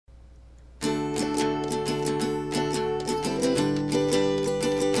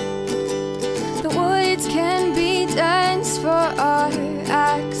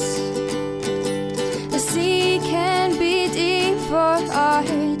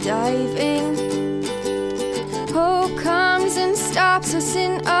diving. Hope comes and stops us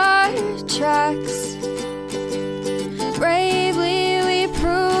in our tracks. Bravely we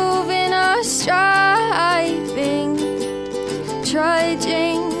prove in our striving,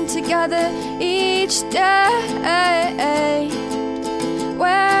 trudging together each day.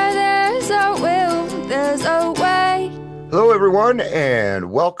 Where there's a will, there's a way. Hello, everyone,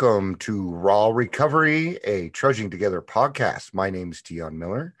 and welcome to Raw Recovery, a Trudging Together podcast. My name is Dion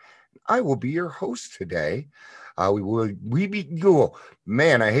Miller. I will be your host today. I hate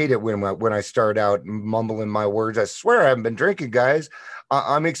it when I start out mumbling my words. I swear I haven't been drinking, guys.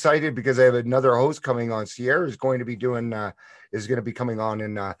 I'm excited because I have another host coming on. Sierra is going to be coming on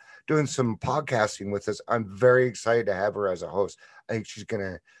and doing some podcasting with us. I'm very excited to have her as a host. I think she's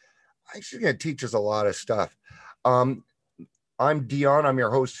gonna teach us a lot of stuff. I'm Dion. I'm your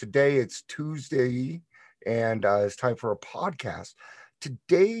host today. It's Tuesday, and it's time for a podcast.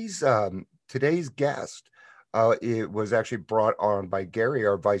 Today's guest, it was actually brought on by Gary,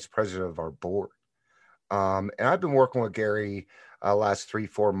 our vice president of our board. And I've been working with Gary last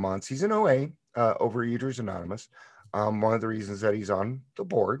 3-4 months. He's an OA, Overeaters Anonymous. One of the reasons that he's on the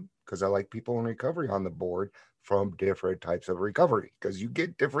board, because I like people in recovery on the board from different types of recovery, because you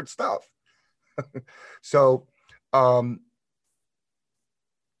get different stuff. So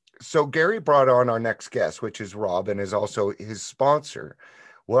Gary brought on our next guest, which is Rob, and is also his sponsor.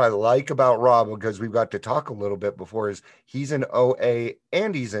 What I like about Rob, because we've got to talk a little bit before, is he's an OA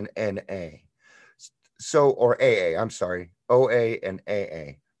and he's an NA. Or AA, I'm sorry. OA and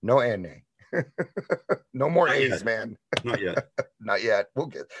AA. No NA. No more Not A's, yet. Man. Not yet. Not yet.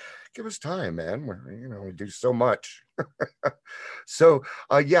 Give us time, man. We do so much. So,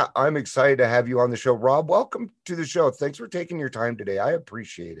 I'm excited to have you on the show. Rob, welcome to the show. Thanks for taking your time today. I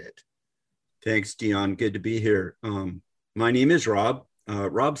appreciate it. Thanks, Dion. Good to be here. My name is Rob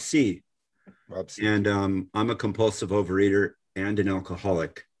C. Rob C. And I'm a compulsive overeater and an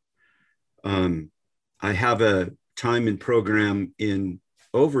alcoholic. I have a time and program in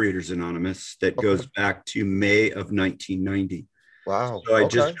Overeaters Anonymous that goes back to May of 1990. Wow. So I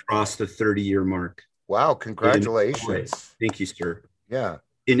just crossed the 30-year mark. Wow. Congratulations. Thank you, sir. Yeah.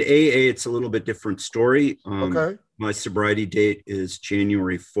 In AA, it's a little bit different story. Okay. My sobriety date is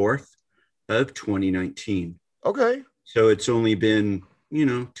January 4th of 2019. Okay. So it's only been,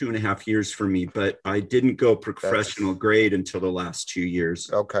 2.5 years for me, but I didn't go professional grade until the last 2 years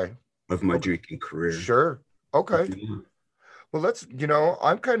of my drinking career. Sure. Okay. Yeah. Well,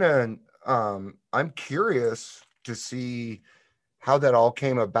 I'm curious to see how that all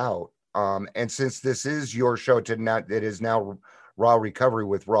came about. And since this is your show it is now Raw Recovery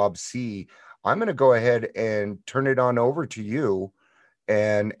with Rob C, I'm going to go ahead and turn it on over to you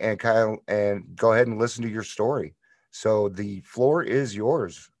and go ahead and listen to your story. So the floor is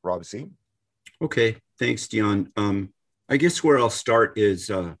yours, Rob C. Okay. Thanks, Dion. I guess where I'll start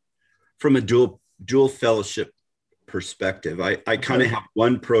is from a dual fellowship perspective. I kind of have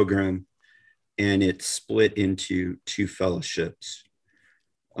one program and it's split into two fellowships.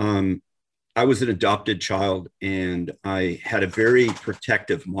 I was an adopted child and I had a very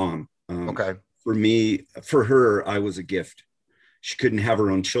protective mom. For her, I was a gift. She couldn't have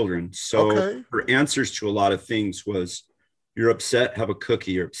her own children. So her answers to a lot of things was, you're upset, have a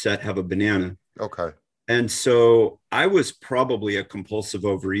cookie. You're upset, have a banana. Okay. And so I was probably a compulsive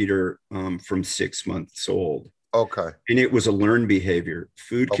overeater from 6 months old. Okay. And it was a learned behavior.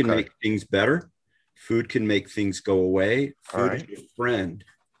 Food can make things better. Food can make things go away. Food is your friend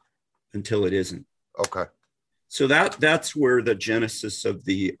until it isn't. Okay. So that's where the genesis of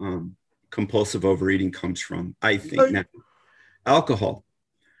the compulsive overeating comes from, I think. Now, alcohol.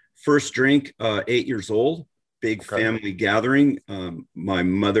 First drink, 8 years old, big family gathering. My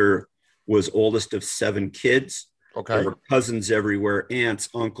mother was oldest of 7 kids. There were cousins everywhere, aunts,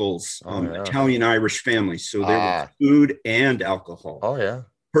 uncles, Italian, Irish family. So there was food and alcohol. Oh, yeah.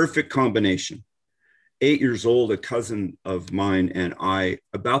 Perfect combination. 8 years old, a cousin of mine and I,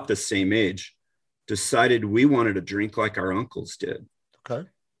 about the same age, decided we wanted to drink like our uncles did. Okay.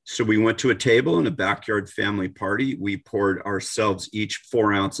 So we went to a table in a backyard family party. We poured ourselves each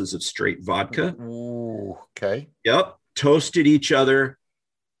 4 ounces of straight vodka. Ooh, okay. Yep. Toasted each other.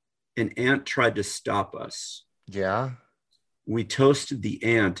 An aunt tried to stop us. Yeah. We toasted the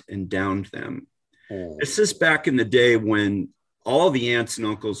aunt and downed them. Ooh. This is back in the day when all the aunts and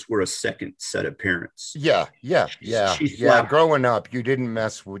uncles were a second set of parents. Yeah. Growing up, you didn't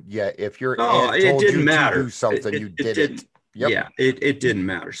mess with, if your aunt told you to do something, you did it. Yep. Yeah, it didn't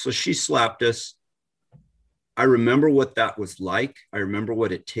matter. So she slapped us. I remember what that was like. I remember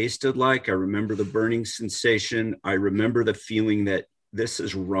what it tasted like. I remember the burning sensation. I remember the feeling that this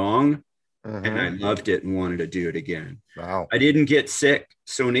is wrong. Mhm. And I loved it and wanted to do it again. Wow. I didn't get sick.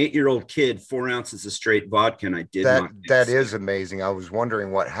 So an 8-year-old kid, 4 ounces of straight vodka, and I did That not. that is amazing. I was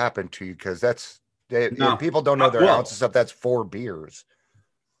wondering what happened to you because No. people don't know their Well- ounces of that's 4 beers.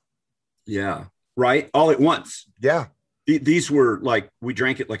 Yeah. Right. All at once. Yeah. These were like, we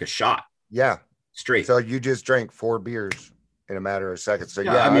drank it like a shot Yeah. straight. So you just drank 4 beers in a matter of seconds. So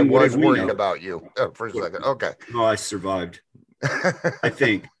Yeah, yeah, I mean, I what was did we worried know? about you for a second. Okay. Oh, I survived, I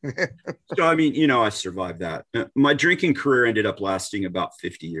think. So, I mean, I survived that. My drinking career ended up lasting about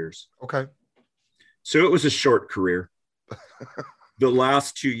 50 years. Okay. So it was a short career. The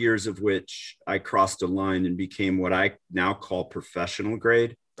last 2 years of which I crossed a line and became what I now call professional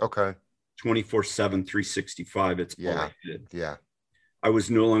grade. Okay. 24/7, 365. It's all Yeah. I did. Yeah. I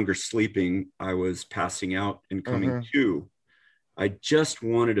was no longer sleeping. I was passing out and coming to. I just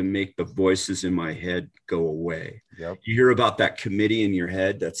wanted to make the voices in my head go away. Yep. You hear about that committee in your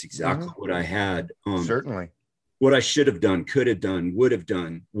head? That's exactly what I had. Certainly. What I should have done, could have done, would have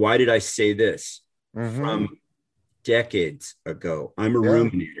done. Why did I say this? Mhm. From decades ago. I'm a Yeah.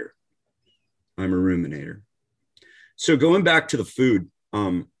 ruminator. I'm a ruminator. So going back to the food,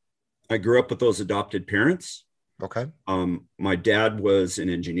 I grew up with those adopted parents. Okay. My dad was an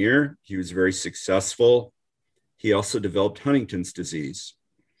engineer. He was very successful. He also developed Huntington's disease.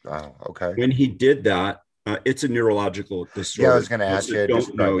 Wow. Okay. When he did that, it's a neurological disorder. Yeah, I was going to ask you.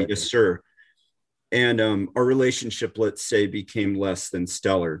 Don't know. Describe it. Yes, sir. And our relationship, let's say, became less than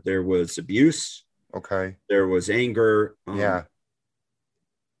stellar. There was abuse. Okay. There was anger. Yeah.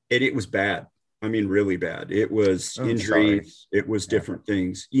 And it was bad. I mean, really bad. It was I'm injuries. It was different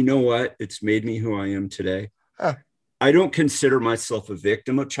things. You know what? It's made me who I am today. Huh. I don't consider myself a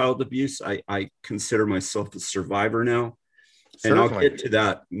victim of child abuse. I consider myself a survivor now. And I'll Certainly. get to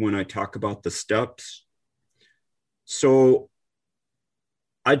that when I talk about the steps. So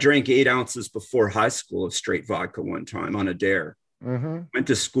I drank 8 ounces before high school of straight vodka one time on a dare. Mm-hmm. Went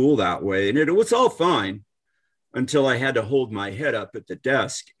to school that way, and it was all fine until I had to hold my head up at the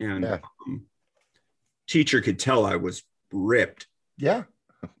desk, and Yeah. Teacher could tell I was ripped. Yeah.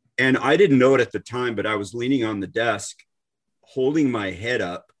 And I didn't know it at the time, but I was leaning on the desk, holding my head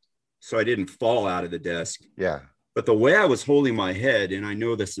up so I didn't fall out of the desk. Yeah. But the way I was holding my head, and I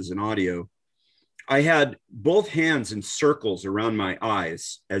know this is an audio, I had both hands in circles around my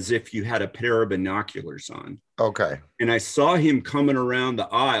eyes as if you had a pair of binoculars on. Okay. And I saw him coming around the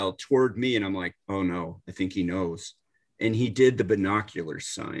aisle toward me, and I'm like, oh no, I think he knows. And he did the binoculars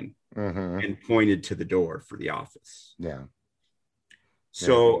sign Mm-hmm. and pointed to the door for the office. Yeah.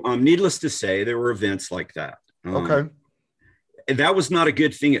 So needless to say, there were events like that. Okay. And that was not a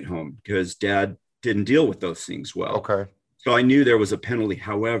good thing at home because Dad didn't deal with those things well. Okay. So I knew there was a penalty.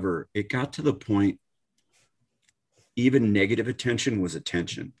 However, it got to the point, even negative attention was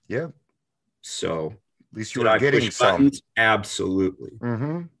attention. Yeah. So At least you did were I getting push some. buttons? Absolutely.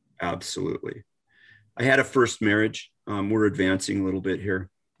 Mm-hmm. Absolutely. I had a first marriage. We're advancing a little bit here.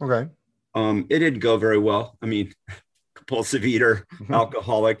 Okay. It didn't go very well. I mean, compulsive eater, Mhm.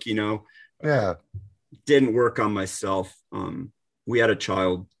 alcoholic, Yeah. didn't work on myself. We had a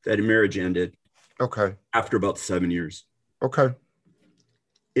child. That marriage ended Okay. after about 7 years. Okay.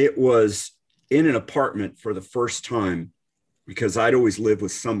 It was in an apartment for the first time because I'd always lived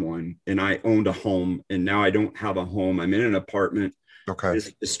with someone and I owned a home, and now I don't have a home. I'm in an apartment. Okay.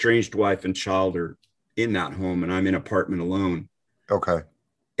 His estranged wife and child are in that home, and I'm in an apartment alone. Okay.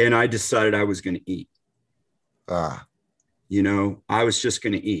 And I decided I was going to eat. Ah. I was just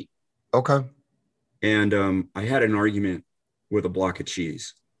going to eat. Okay. And I had an argument with a block of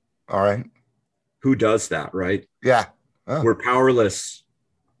cheese. All right. Who does that, right? Yeah. Oh. We're powerless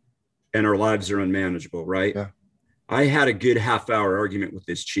and our lives are unmanageable, right? Yeah. I had a good half-hour argument with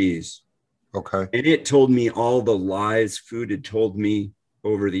this cheese, Okay. and it told me all the lies food had told me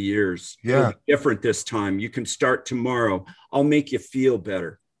over the years. Yeah. It'll be different this time. You can start tomorrow. I'll make you feel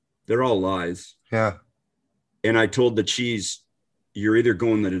better. They're all lies. Yeah. And I told the cheese, you're either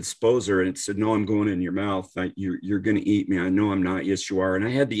going to the disposer. And it said, no, I'm going in your mouth. You're going to eat me. I know I'm not. Yes, you are. And I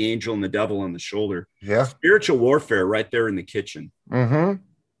had the angel and the devil on the shoulder. Yeah. Spiritual warfare right there in the kitchen. Mm-hmm.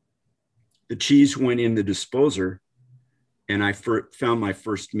 The cheese went in the disposer, and I found my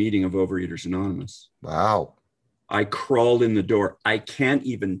first meeting of Overeaters Anonymous. Wow. I crawled in the door. I can't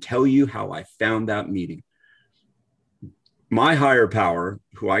even tell you how I found that meeting. My higher power,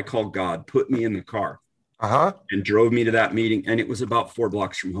 who I call God, put me in the car Uh-huh. and drove me to that meeting. And it was about 4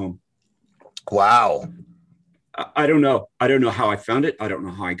 blocks from home. Wow. I don't know. I don't know how I found it. I don't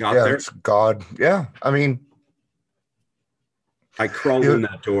know how I got Yeah, there. it's God. Yeah. I mean, I crawled You- in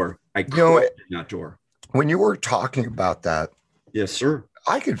that door. I know crawled what? in that door. when you were talking about that, Yes, sir.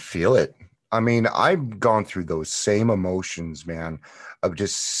 I could feel it. I mean, I've gone through those same emotions, man, of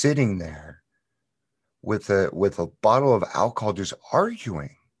just sitting there with a bottle of alcohol, just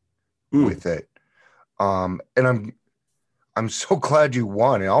arguing with it. And I'm so glad you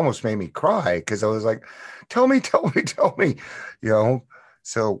won. It almost made me cry because I was like, tell me, you know.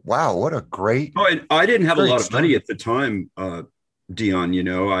 So wow, what a great. Oh, and I didn't have a lot of story. money at the time, Dion. You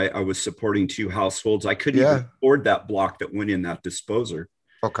know, I was supporting 2 households. I couldn't even afford that block that went in that disposer.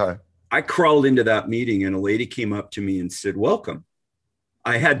 Okay. I crawled into that meeting and a lady came up to me and said, welcome.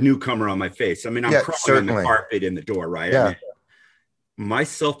 I had newcomer on my face. I mean, I'm crawling on the carpet in the door, right? Yeah. I mean, my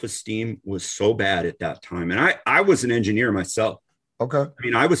self-esteem was so bad at that time. And I was an engineer myself. Okay. I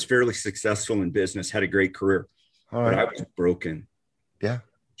mean, I was fairly successful in business, had a great career, but I was broken. Yeah.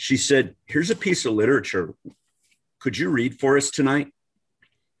 She said, here's a piece of literature. Could you read for us tonight?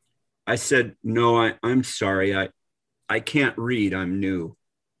 I said, no, I'm sorry. I can't read. I'm new.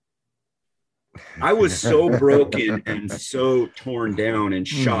 I was so broken and so torn down and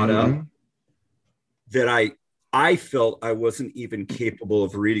shot up that I felt I wasn't even capable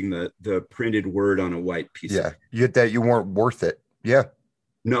of reading the printed word on a white piece. Yeah. That you weren't worth it. Yeah.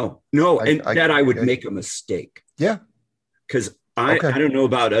 No. I would make a mistake. Yeah. Because I don't know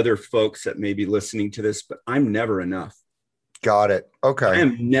about other folks that may be listening to this, but I'm never enough. Got it. Okay. I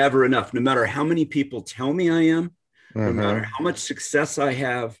am never enough. No matter how many people tell me I am, no matter how much success I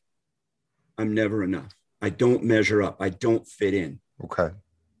have, I'm never enough. I don't measure up. I don't fit in. Okay.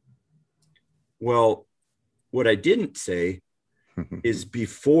 Well, what I didn't say is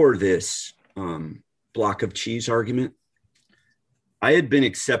before this block of cheese argument, I had been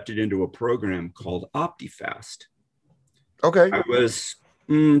accepted into a program called OptiFast. Okay. I was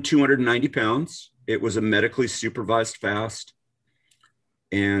 290 pounds. It was a medically supervised fast.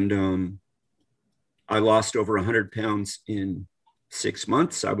 And I lost over 100 pounds in 6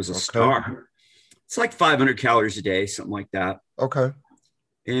 months. I was a star. It's like 500 calories a day, something like that. Okay.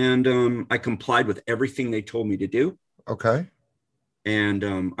 And I complied with everything they told me to do. Okay.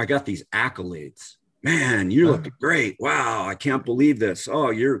 And I got these accolades. Man, you look great. Wow, I can't believe this.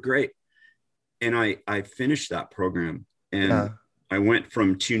 Oh, you're great. And I finished that program. And I went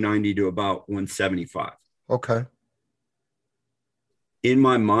from 290 to about 175. Okay. In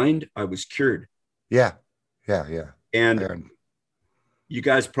my mind, I was cured. Yeah. Yeah. Yeah. And you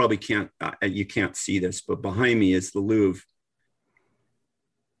guys probably can't see this, but behind me is the Louvre.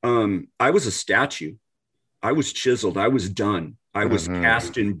 I was a statue. I was chiseled. I was done. I was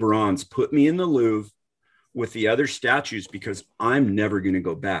cast in bronze. Put me in the Louvre with the other statues because I'm never going to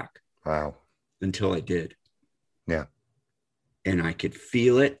go back. Wow. Until I did. Yeah. And I could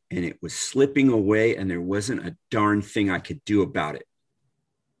feel it, and it was slipping away, and there wasn't a darn thing I could do about it.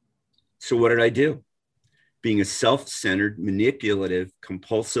 So what did I do? Being a self-centered, manipulative,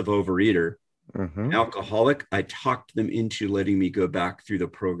 compulsive overeater, alcoholic, I talked them into letting me go back through the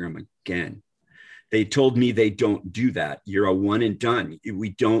program again. They told me they don't do that. You're a one and done. We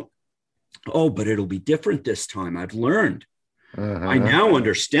don't. Oh, but it'll be different this time. I've learned. I now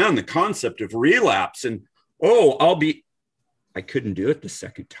understand the concept of relapse. And, I couldn't do it the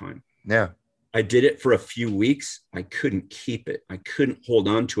second time. Yeah. I did it for a few weeks. I couldn't keep it. I couldn't hold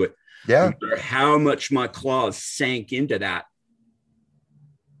on to it. Yeah. No matter how much my claws sank into that,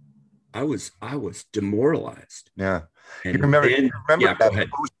 I was demoralized. Yeah. And you remember that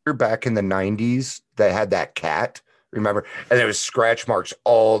poster back in the 90s that had that cat? Remember? And there was scratch marks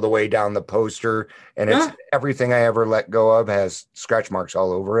all the way down the poster. And it's everything I ever let go of has scratch marks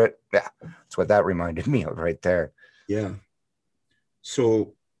all over it. Yeah. That's what that reminded me of right there. Yeah.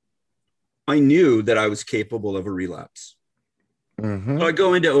 So I knew that I was capable of a relapse. So I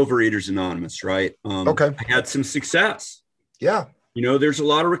go into Overeaters Anonymous, right? I had some success. Yeah. You know, there's a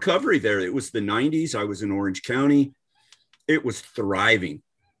lot of recovery there. It was the 90s. I was in Orange County. It was thriving.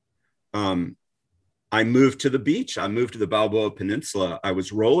 I moved to the beach. I moved to the Balboa Peninsula. I was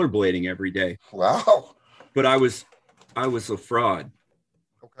rollerblading every day. Wow. But I was a fraud.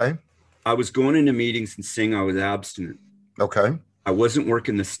 Okay. I was going into meetings and saying I was abstinent. Okay. I wasn't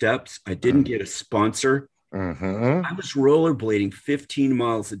working the steps. I didn't get a sponsor. I was rollerblading 15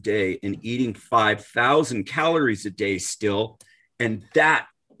 miles a day and eating 5,000 calories a day still. And that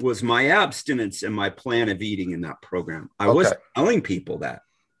was my abstinence and my plan of eating in that program. I was telling people that.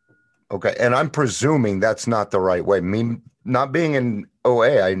 Okay. And I'm presuming that's not the right way. Me not being in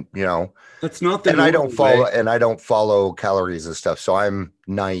OA, that's not the and I don't follow calories and stuff. So I'm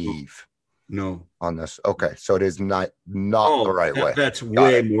naive. No. On this. Okay. So it is not the right way. That's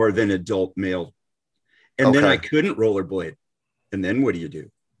way more than adult male. And then I couldn't rollerblade. And then what do you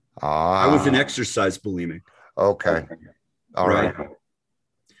do? I was an exercise bulimic. Okay. All right.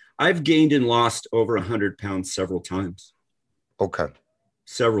 I've gained and lost over 100 pounds several times. Okay.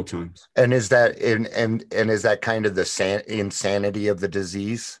 Several times. And is that and is that kind of the insanity of the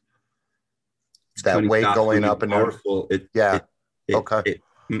disease? It's That weight going up and powerful. Okay.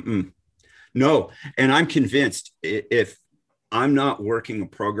 No, and I'm convinced if I'm not working a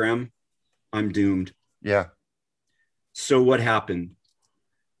program, I'm doomed. Yeah. So what happened?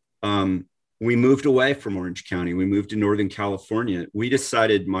 We moved away from Orange County. We moved to Northern California. We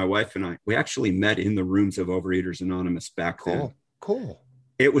decided, my wife and I, we actually met in the rooms of Overeaters Anonymous back then. Cool.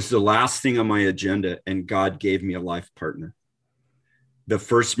 It was the last thing on my agenda, and God gave me a life partner. The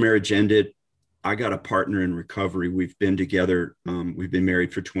first marriage ended. I got a partner in recovery. We've been together. We've been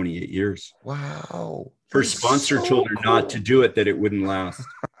married for 28 years. Wow. Her sponsor told her not to do it, that it wouldn't last.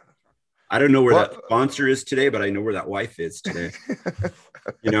 I don't know where that sponsor is today, but I know where that wife is today.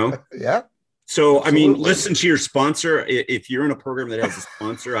 You know? Yeah. So, absolutely. I mean, listen to your sponsor. If you're in a program that has a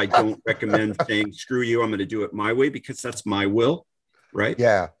sponsor, I don't recommend saying, screw you, I'm going to do it my way, because that's my will. Right.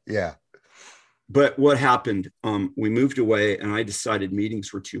 Yeah. But what happened? We moved away, and I decided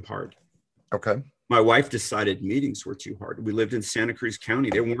meetings were too hard. Okay. My wife decided meetings were too hard. We lived in Santa Cruz County.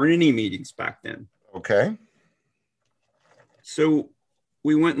 There weren't any meetings back then. Okay. So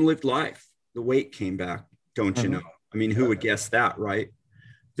we went and lived life. The weight came back. Don't you know? I mean, who would guess that, right?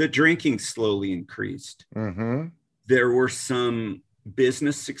 The drinking slowly increased. There were some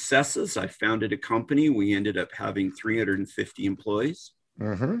business successes. I founded a company. We ended up having 350 employees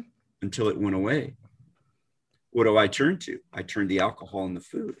until it went away. What do I turn to? I turned to the alcohol and the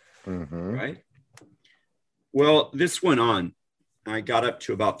food, right? Well, this went on. I got up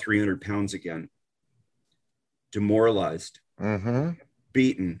to about 300 pounds again, demoralized,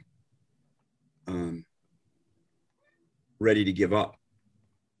 beaten, ready to give up.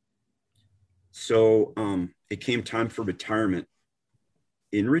 So it came time for retirement.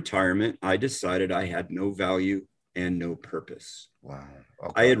 In retirement, I decided I had no value and no purpose. Wow.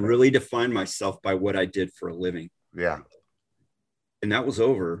 Okay. I had really defined myself by what I did for a living. Yeah. And that was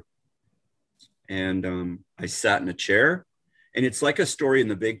over. And I sat in a chair, and it's like a story in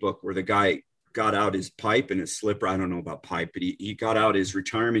the Big Book where the guy got out his pipe and his slipper. I don't know about pipe, but he got out his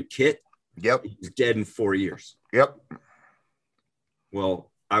retirement kit. Yep. He was dead in 4 years. Yep. Well,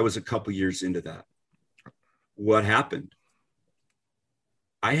 I was a couple years into that. What happened?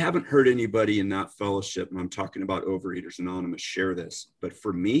 I haven't heard anybody in that fellowship, and I'm talking about Overeaters Anonymous, share this. But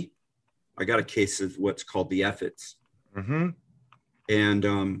for me, I got a case of what's called the Effets.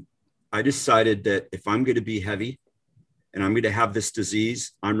 And I decided that if I'm going to be heavy and I'm going to have this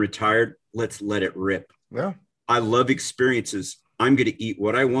disease, I'm retired, let's let it rip. Yeah. I love experiences. I'm going to eat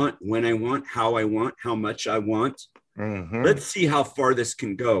what I want, when I want, how much I want. Let's see how far this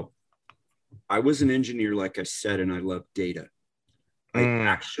can go. I was an engineer, like I said, and I love data. I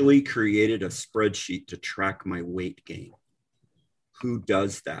actually created a spreadsheet to track my weight gain. Who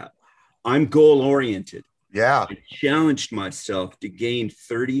does that? I'm goal-oriented. Yeah. I challenged myself to gain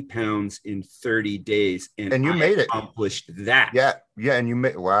 30 pounds in 30 days. And you made it. Accomplished that. Yeah. Yeah. And you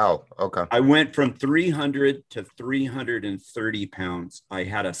made, wow. Okay. I went from 300 to 330 pounds. I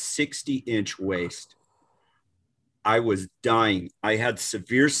had a 60-inch waist. I was dying. I had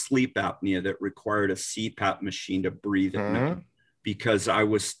severe sleep apnea that required a CPAP machine to breathe at night because I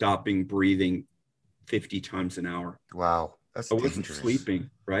was stopping breathing 50 times an hour. Wow. That's I dangerous. wasn't sleeping,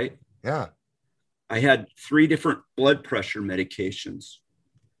 right? Yeah. I had 3 different blood pressure medications.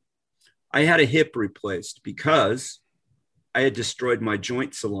 I had a hip replaced because I had destroyed my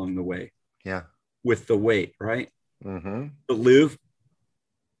joints along the way. Yeah. With the weight, right? The Louvre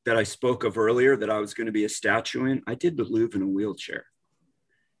that I spoke of earlier, that I was going to be a statue in, I did the Louvre in a wheelchair.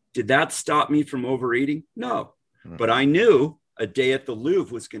 Did that stop me from overeating? No. But I knew a day at the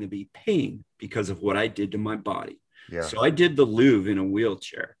Louvre was going to be pain because of what I did to my body. Yeah. So I did the Louvre in a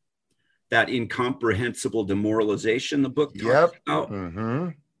wheelchair. That incomprehensible demoralization the book talks about.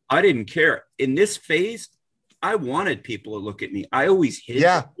 I didn't care. In this phase, I wanted people to look at me. I always hid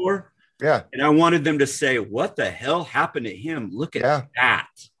before. Yeah. And I wanted them to say, what the hell happened to him? Look at that.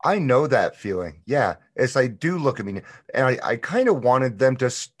 I know that feeling. Yeah. It's like, do look at me. And I kind of wanted them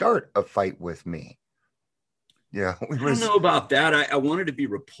to start a fight with me. Yeah. I don't know about that. I wanted to be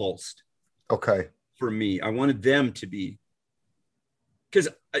repulsed. Okay. For me, I wanted them to be, because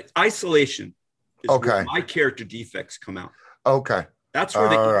isolation is where my character defects come out. Okay. That's where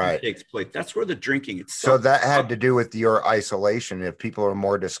the eating takes place. That's where the drinking itself. So that had to do with your isolation. If people are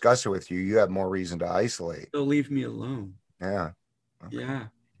more disgusted with you, you have more reason to isolate. They'll leave me alone. Yeah. Okay. Yeah.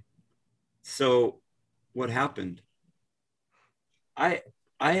 So what happened? I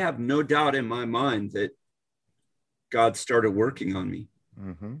have no doubt in my mind that God started working on me.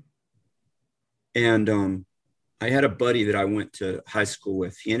 Mm-hmm. And I had a buddy that I went to high school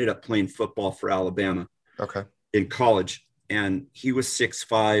with. He ended up playing football for Alabama Okay. in college. And he was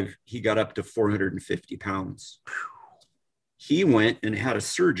 6'5". He got up to 450 pounds. He went and had a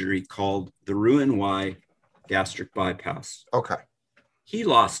surgery called the Roux-en-Y gastric bypass. Okay. He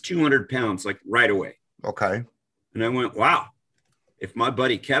lost 200 pounds like right away. Okay. And I went, wow, if my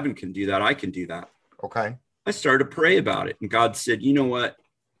buddy Kevin can do that, I can do that. Okay. I started to pray about it. And God said, you know what?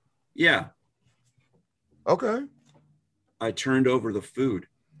 Yeah. Okay. I turned over the food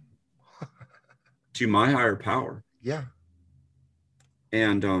to my higher power. Yeah.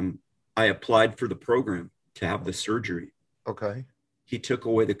 And I applied for the program to have the surgery. Okay. He took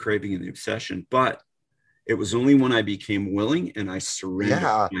away the craving and the obsession, but it was only when I became willing and I surrendered.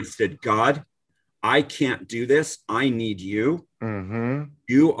 Yeah. And I said, God, I can't do this. I need you. Mm-hmm.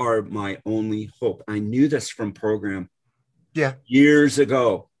 You are my only hope. I knew this from program. Yeah. Years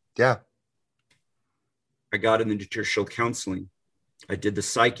ago. Yeah. I got in the nutritional counseling. I did the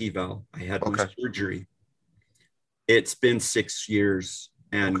psych eval. I had my Okay. surgery. It's been 6 years,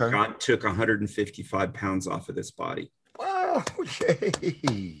 and Okay. God took 155 pounds off of this body. Wow.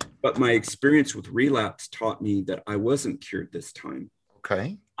 Yay. But my experience with relapse taught me that I wasn't cured this time.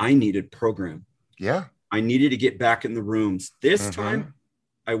 Okay. I needed program. Yeah. I needed to get back in the rooms. This Mhm. time,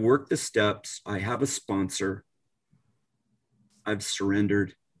 I worked the steps. I have a sponsor. I've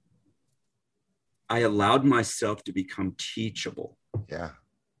surrendered. I allowed myself to become teachable. Yeah.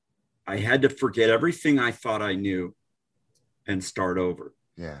 I had to forget everything I thought I knew and start over.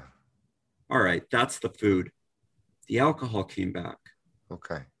 Yeah. All right, that's the food. The alcohol came back.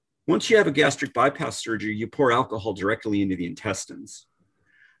 Okay. Once you have a gastric bypass surgery, you pour alcohol directly into the intestines.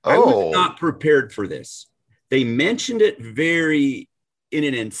 I was not prepared for this. They mentioned it very in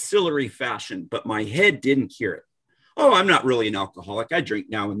an ancillary fashion, but my head didn't hear it. Oh, I'm not really an alcoholic. I drink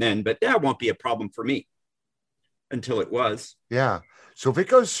now and then, but that won't be a problem for me. Until it was. Yeah. So if it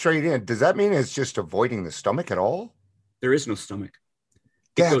goes straight in, does that mean it's just avoiding the stomach at all? There is no stomach.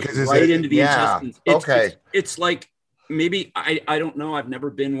 Yeah, It 'cause goes it's right into the intestines. Okay. It's like, maybe, I don't know. I've never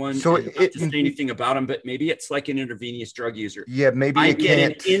been one. So I'm not to say anything about them, but maybe it's like an intravenous drug user. Yeah, maybe I you get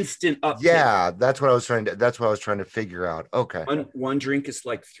an can't. instant uptake. Yeah, that's what I was trying to figure out. Okay. One drink is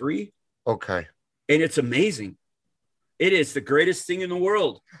like 3, Okay. and it's amazing. It is the greatest thing in the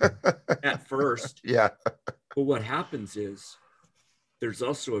world at first. Yeah. But what happens is there's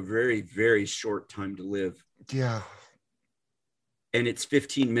also a very, very short time to live. Yeah. And it's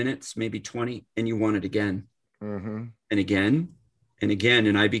 15 minutes, maybe 20, and you want it again Mm-hmm. and again and again.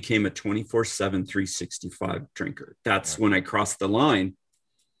 And I became a 24/7, 365 drinker. That's when I crossed the line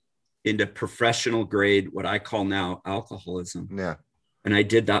into professional grade, what I call now alcoholism. Yeah. And I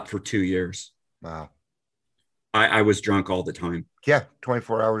did that for 2 years. Wow. I was drunk all the time. Yeah.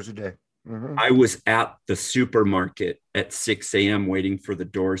 24 hours a day. Mm-hmm. I was at the supermarket at 6 a.m. waiting for the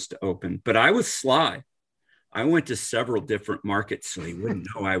doors to open, but I was sly. I went to several different markets so they wouldn't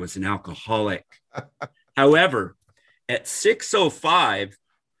know I was an alcoholic. However, at 6:05,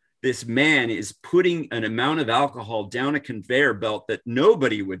 this man is putting an amount of alcohol down a conveyor belt that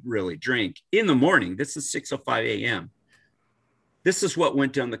nobody would really drink in the morning. This is 6:05 a.m. This is what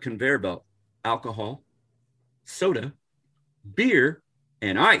went down the conveyor belt: alcohol, soda, beer,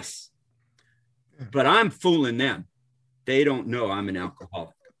 and ice. But I'm fooling them. They don't know I'm an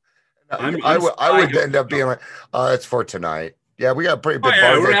alcoholic. I would end up being like, it's for tonight. Yeah, we got a pretty big we're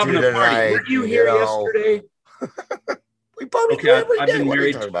barbecue having a party. tonight. Were you here yesterday? We barbecue Okay, every I've day. been What are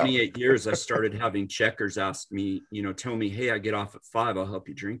you married talking about? 28 years. I started having checkers ask me, tell me, hey, I get off at 5. I'll help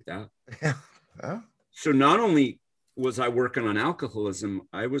you drink that. Yeah. Huh? So not only was I working on alcoholism,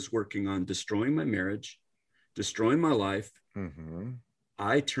 I was working on destroying my marriage, destroying my life. Mm-hmm.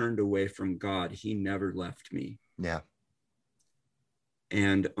 I turned away from God. He never left me. Yeah.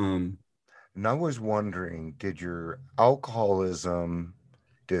 And And I was wondering, did your alcoholism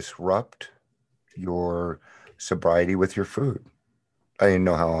disrupt your sobriety with your food? I didn't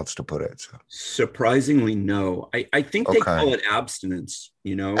know how else to put it. So surprisingly, no. I think they Okay. call it abstinence,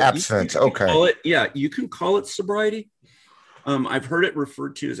 Abstinence, You can okay. call it, yeah, you can call it sobriety. I've heard it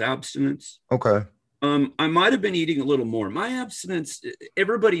referred to as abstinence. okay. I might have been eating a little more. My abstinence,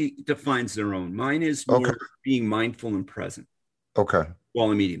 everybody defines their own. Mine is more Okay. being mindful and present Okay. while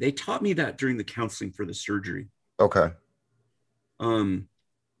I'm eating. They taught me that during the counseling for the surgery. Okay.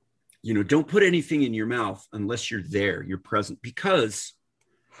 Don't put anything in your mouth unless you're there, you're present. Because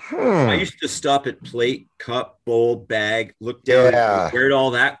I used to stop at plate, cup, bowl, bag, look down, Yeah. where'd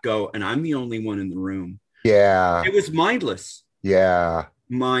all that go? And I'm the only one in the room. Yeah. It was mindless. Yeah.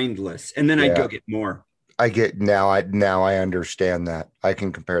 And then I'd Yeah. go get more. I get now. I understand that. I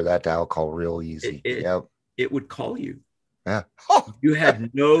can compare that to alcohol real easy. Yep. It would call you. Yeah. You had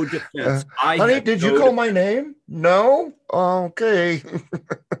no defense. Honey, did you call my name? No. Okay.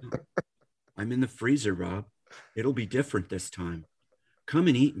 I'm in the freezer, Rob. It'll be different this time. Come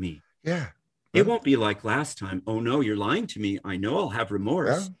and eat me. Yeah. It won't be like last time. Oh no, you're lying to me. I know I'll have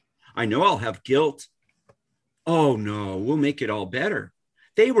remorse. Yeah. I know I'll have guilt. Oh no, we'll make it all better.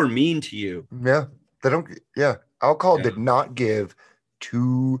 They were mean to you. Yeah. They don't. Yeah. Alcohol did not give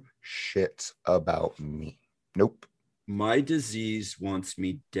two shits about me. Nope. My disease wants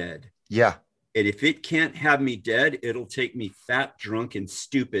me dead. Yeah. And if it can't have me dead, it'll take me fat, drunk, and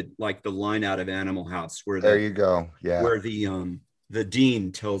stupid, like the line out of Animal House, where there you go. Yeah. Where the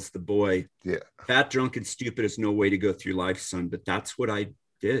dean tells the boy, yeah, fat, drunk, and stupid is no way to go through life, son. But that's what I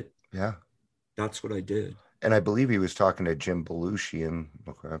did. Yeah. That's what I did. And I believe he was talking to Jim Belushi, and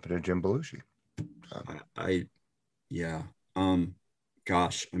look what happened to Jim Belushi. Yeah.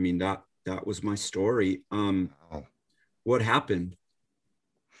 Gosh, I mean, that was my story. What happened?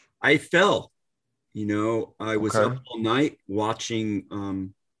 I fell. I was up all night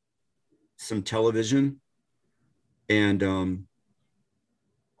watching some television, and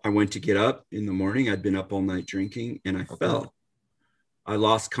I went to get up in the morning. I'd been up all night drinking, and I fell. I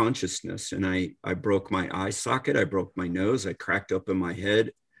lost consciousness, and I broke my eye socket. I broke my nose. I cracked open my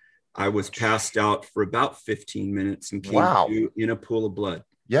head. I was passed out for about 15 minutes and came to in a pool of blood.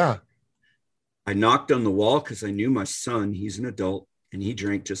 Yeah. I knocked on the wall because I knew my son, he's an adult, and he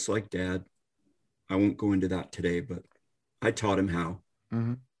drank just like dad. I won't go into that today, but I taught him how.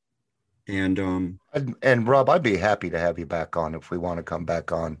 Mm-hmm. And Rob, I'd be happy to have you back on if we want to come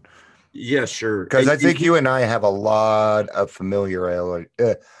back on. Yeah, sure. Because I think you and I have a lot of familiar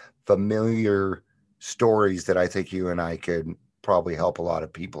stories that I think you and I could probably help a lot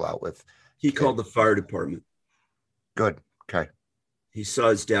of people out with. He called the fire department. Good. Okay. He saw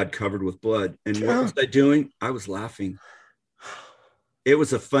his dad covered with blood. And what was I doing? I was laughing. It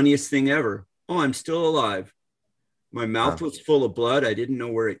was the funniest thing ever. Oh, I'm still alive. My mouth was full of blood. I didn't know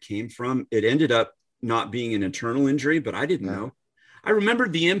where it came from. It ended up not being an internal injury, but I didn't know. I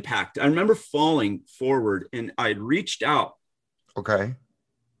remembered the impact. I remember falling forward, and I'd reached out. Okay.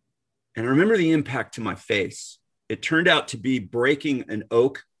 And I remember the impact to my face. It turned out to be breaking an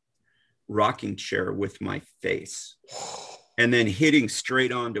oak rocking chair with my face and then hitting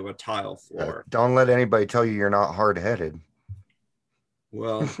straight onto a tile floor. Don't let anybody tell you you're not hard-headed.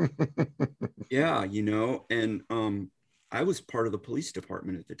 Well, yeah, and I was part of the police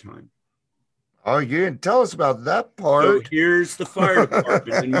department at the time. Oh, you didn't tell us about that part. So here's the fire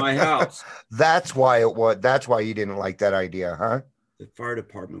department in my house. That's why you didn't like that idea, huh? The fire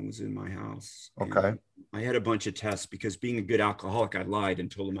department was in my house. Okay. I had a bunch of tests because being a good alcoholic, I lied and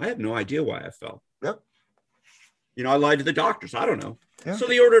told them I had no idea why I fell. Yep. I lied to the doctors. I don't know. Yeah. So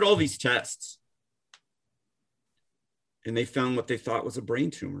they ordered all these tests. And they found what they thought was a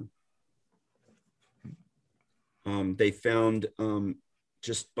brain tumor. They found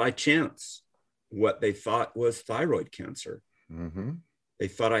just by chance what they thought was thyroid cancer. Mm-hmm. They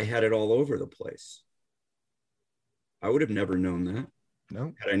thought I had it all over the place. I would have never known that.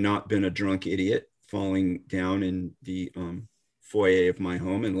 No. Had I not been a drunk idiot falling down in the foyer of my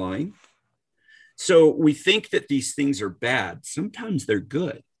home and lying. So we think that these things are bad. Sometimes they're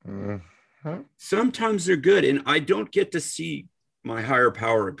good. Mm-hmm. Sometimes they're good. And I don't get to see my higher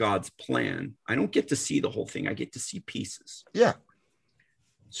power, God's plan. I don't get to see the whole thing. I get to see pieces. Yeah.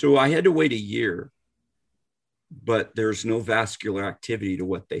 So I had to wait a year, but there's no vascular activity to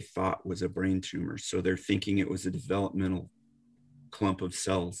what they thought was a brain tumor. So they're thinking it was a developmental clump of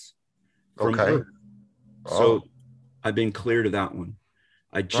cells. Okay. So I've been clear to that one.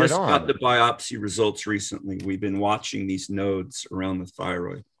 I just got the biopsy results recently. We've been watching these nodes around the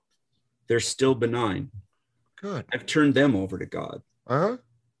thyroid. They're still benign. Good. I've turned them over to God. Uh-huh.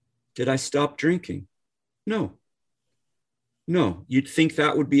 Did I stop drinking? No. You'd think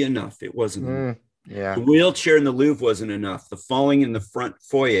that would be enough. It wasn't. Yeah. The wheelchair in the Louvre wasn't enough. The falling in the front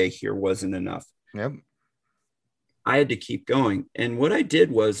foyer here wasn't enough. Yep. I had to keep going. And what I did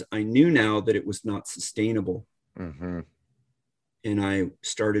was I knew now that it was not sustainable. Mm-hmm. And I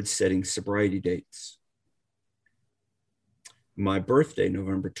started setting sobriety dates. My birthday,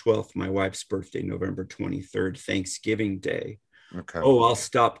 November 12th, my wife's birthday, November 23rd, Thanksgiving Day. Okay. Oh, I'll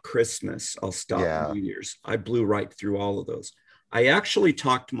stop Christmas. I'll stop New Year's. I blew right through all of those. I actually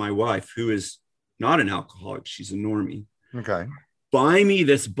talked to my wife, who is not an alcoholic. She's a normie. Okay. Buy me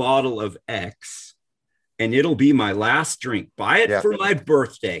this bottle of X and it'll be my last drink. Buy it for my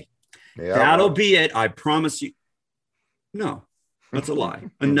birthday. Yeah. That'll be it. I promise you. No, that's a lie.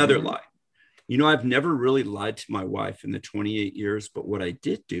 Another lie. I've never really lied to my wife in the 28 years, but what I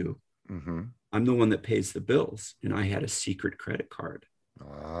did do, I'm the one that pays the bills, and I had a secret credit card.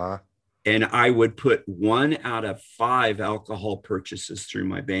 And I would put 1 out of 5 alcohol purchases through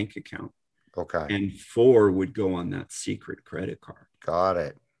my bank account. Okay. And 4 would go on that secret credit card. Got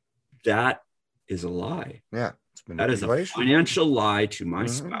it. That is a lie. Yeah. That is a financial lie to my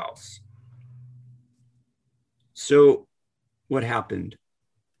spouse. So what happened?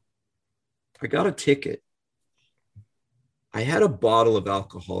 I got a ticket. I had a bottle of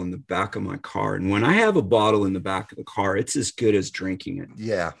alcohol in the back of my car. And when I have a bottle in the back of the car, it's as good as drinking it.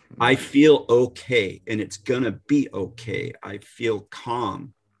 Yeah. I feel okay, and it's going to be okay. I feel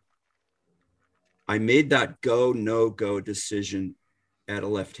calm. I made that go, no go decision at a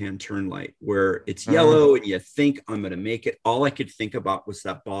left-hand turn light where it's yellow and you think I'm going to make it. All I could think about was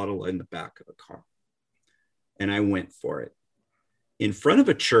that bottle in the back of the car. And I went for it. In front of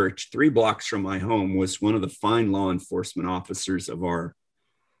a church 3 blocks from my home was one of the fine law enforcement officers of our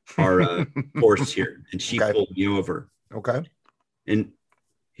force here. And she pulled me over. Okay. And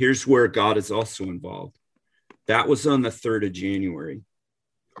here's where God is also involved. That was on the 3rd of January.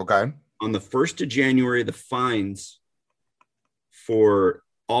 Okay. On the 1st of January, the fines for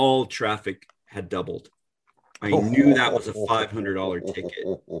all traffic had doubled. I knew that was a $500 ticket,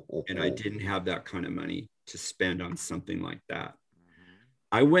 and I didn't have that kind of money to spend on something like that.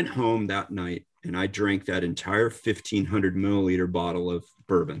 I went home that night and I drank that entire 1,500 milliliter bottle of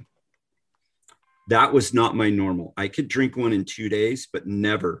bourbon. That was not my normal. I could drink one in 2 days, but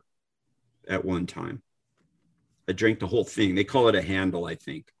never at one time. I drank the whole thing. They call it a handle, I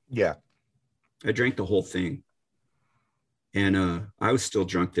think. Yeah. I drank the whole thing. And I was still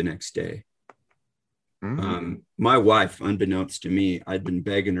drunk the next day. My wife, unbeknownst to me, I'd been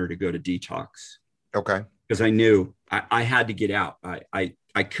begging her to go to detox. Okay. Because I knew I had to get out.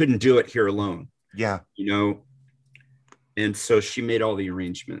 I couldn't do it here alone. Yeah. And so she made all the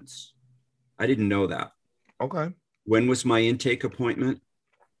arrangements. I didn't know that. Okay. When was my intake appointment?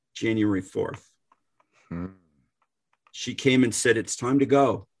 January 4th. She came and said, it's time to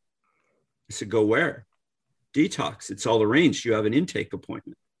go. I said, go where? Detox. It's all arranged. You have an intake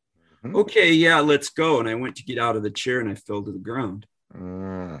appointment. Okay, yeah, let's go. And I went to get out of the chair and I fell to the ground.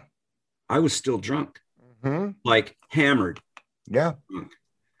 I was still drunk, like hammered. Yeah. Drunk.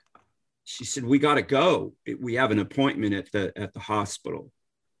 She said, we got to go. We have an appointment at the hospital.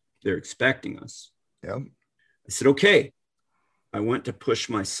 They're expecting us. Yeah. I said, okay. I went to push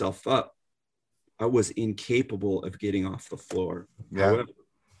myself up. I was incapable of getting off the floor. Yeah. However,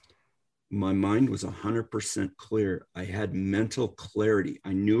 my mind was 100% clear. I had mental clarity.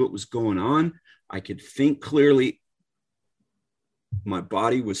 I knew what was going on. I could think clearly. My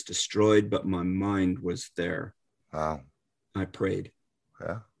body was destroyed, but my mind was there. Wow. I prayed.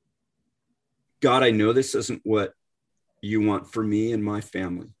 Yeah. God, I know this isn't what you want for me and my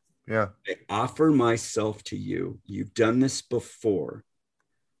family. Yeah. I offer myself to you. You've done this before.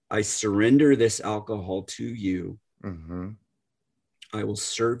 I surrender this alcohol to you. I will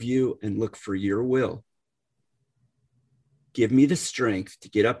serve you and look for your will. Give me the strength to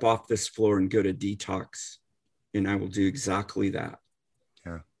get up off this floor and go to detox. And I will do exactly that.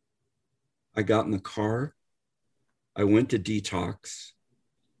 Yeah. I got in the car. I went to detox.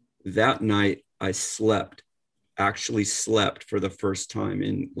 That night I actually slept for the first time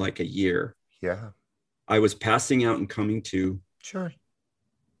in like a year. Yeah. I was passing out and coming to. Sure.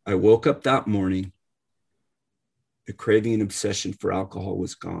 I woke up that morning. The craving and obsession for alcohol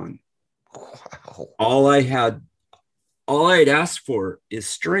was gone. Wow. All I had asked for is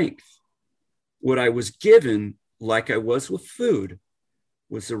strength. What I was given, like I was with food,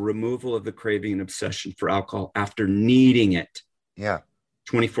 was the removal of the craving and obsession for alcohol after needing it. Yeah.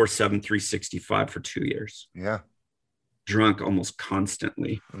 24/7, 365 for 2 years. Yeah. Drunk almost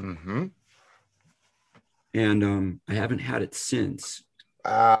constantly. And I haven't had it since.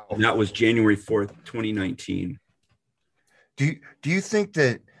 Wow. And that was January 4th, 2019. Do you think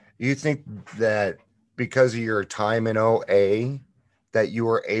that because of your time in OA that you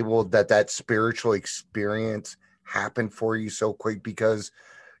were able that spiritual experience happened for you so quick because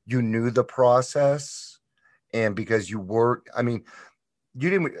you knew the process and because you were, you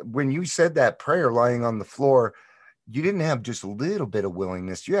didn't, when you said that prayer lying on the floor, you didn't have just a little bit of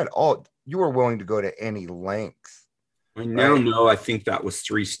willingness. You were willing to go to any length. I now know, I think that was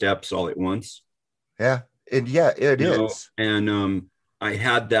 3 steps all at once. Yeah. It is. And I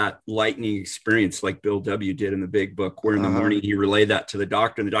had that lightning experience like Bill W. did in the big book, where in the morning he relayed that to the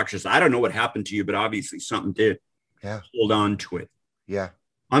doctor, and the doctor says, I don't know what happened to you, but obviously something did. Yeah. Hold on to it. Yeah.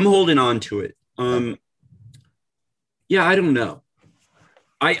 I'm holding on to it. Yeah, I don't know.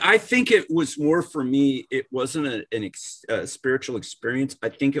 I think it was more for me. It wasn't a spiritual experience. I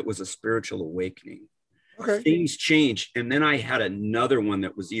think it was a spiritual awakening. Okay. Things changed. And then I had another one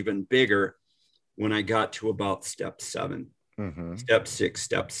that was even bigger when I got to about step 7, step 6,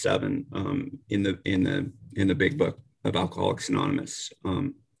 step 7 in the big book of Alcoholics Anonymous.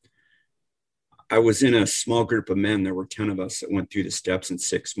 I was in a small group of men. There were 10 of us that went through the steps in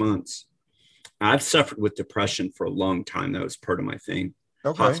 6 months. I've suffered with depression for a long time. That was part of my thing.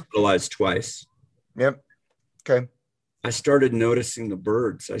 Okay. Hospitalized twice. Yep. Okay. I started noticing the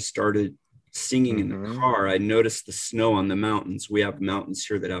birds. I started singing in the car. I noticed the snow on the mountains. We have mountains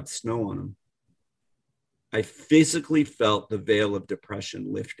here that have snow on them. I physically felt the veil of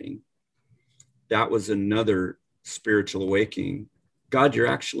depression lifting. That was another spiritual awakening. God, you're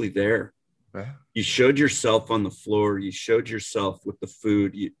actually there. Yeah. You showed yourself on the floor. You showed yourself with the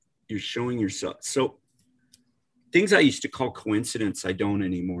food. You're showing yourself. So things I used to call coincidence, I don't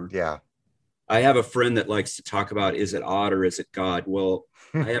anymore. Yeah. I have a friend that likes to talk about, is it odd or is it God? Well,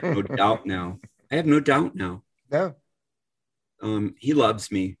 I have no doubt now. I have no doubt now. Yeah. He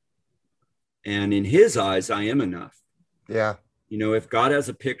loves me. And in his eyes, I am enough. Yeah. You know, if God has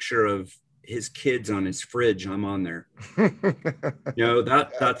a picture of his kids on his fridge, I'm on there. You know,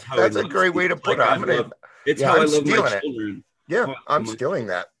 that's how that's a great way to put it. It's how I love my children. Yeah, I'm stealing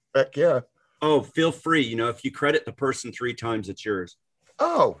that. Heck yeah. Oh, feel free. You know, if you credit the person 3 times, it's yours.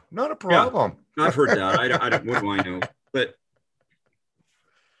 Oh, not a problem. Yeah, I've heard that. I don't. What do I know? But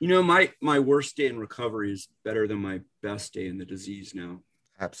you know, my worst day in recovery is better than my best day in the disease now.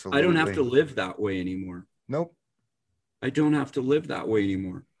 Absolutely. I don't have to live that way anymore. Nope. I don't have to live that way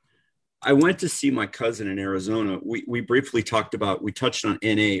anymore. I went to see my cousin in Arizona. We briefly we touched on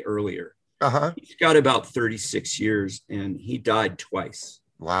NA earlier. He's got about 36 years and he died twice.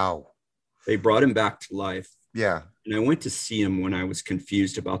 Wow. They brought him back to life. Yeah. And I went to see him when I was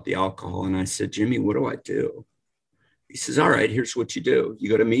confused about the alcohol. And I said, Jimmy, what do I do? He says, all right, here's what you do. You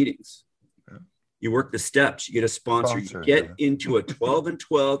go to meetings. Yeah. You work the steps. You get a sponsor. You get into a 12 and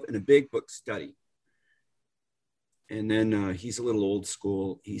 12 and a big book study. And then he's a little old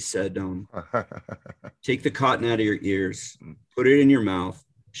school. He said, take the cotton out of your ears, put it in your mouth,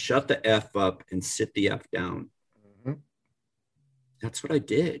 shut the F up and sit the F down. That's what I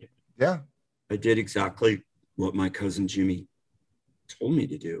did. Yeah. I did exactly what my cousin Jimmy told me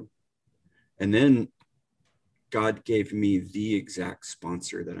to do. And then God gave me the exact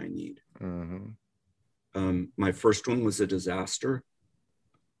sponsor that I need. My first one was a disaster.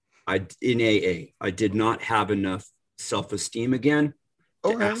 In AA, I did not have enough self-esteem again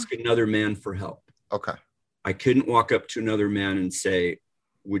to ask another man for help. Okay. I couldn't walk up to another man and say,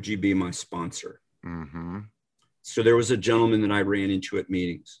 would you be my sponsor? So there was a gentleman that I ran into at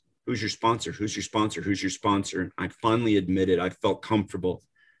meetings. Who's your sponsor? Who's your sponsor? Who's your sponsor? And I finally admitted, I felt comfortable.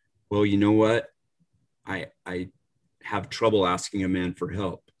 Well, you know what? I have trouble asking a man for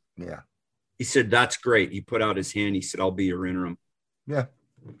help. Yeah. He said, that's great. He put out his hand. He said, I'll be your interim. Yeah.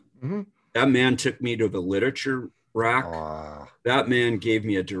 That man took me to the literature rack. That man gave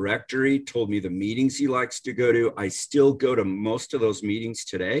me a directory, told me the meetings he likes to go to. I still go to most of those meetings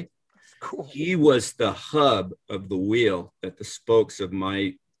today. Cool. He was the hub of the wheel that the spokes of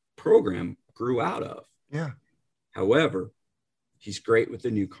my program grew out of. Yeah. However, he's great with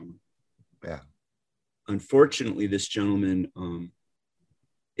the newcomer. Yeah. Unfortunately, this gentleman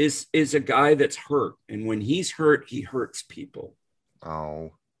is a guy that's hurt. And when he's hurt, he hurts people.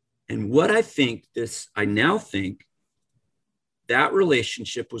 Oh. And what I now think that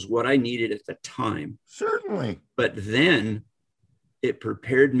relationship was what I needed at the time. Certainly. But then it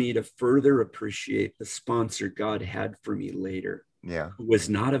prepared me to further appreciate the sponsor God had for me later. Yeah. Who was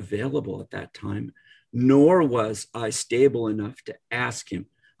not available at that time, nor was I stable enough to ask him.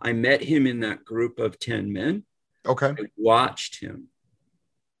 I met him in that group of 10 men. Okay. I watched him.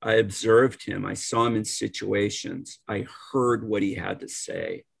 I observed him. I saw him in situations. I heard what he had to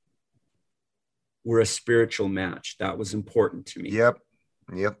say. We're a spiritual match. That was important to me. Yep.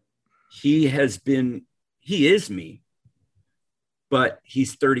 He is me, but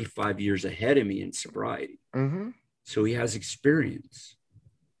he's 35 years ahead of me in sobriety. So he has experience.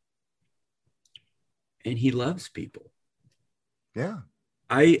 And he loves people. Yeah.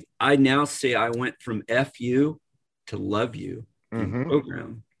 I now say I went from F you to love you in the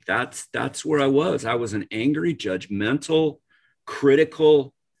program. That's where I was. I was an angry, judgmental,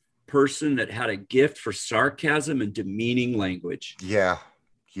 critical person that had a gift for sarcasm and demeaning language. Yeah.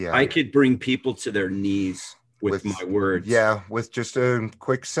 I could bring people to their knees with my words. Yeah. With just a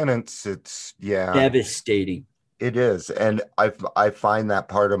quick sentence. It's devastating. It is. And I find that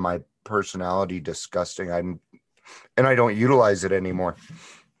part of my personality disgusting. and I don't utilize it anymore.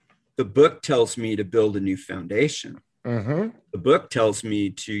 The book tells me to build a new foundation. Mm-hmm. The book tells me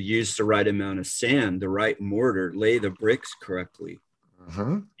to use the right amount of sand, the right mortar, lay the bricks correctly.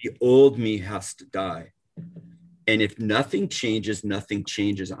 Mm-hmm. The old me has to die. And if nothing changes, nothing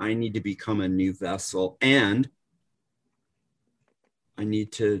changes. I need to become a new vessel, and I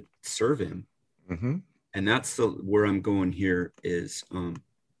need to serve him. Mm-hmm. And that's where I'm going here is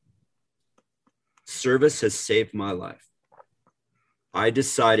service has saved my life. I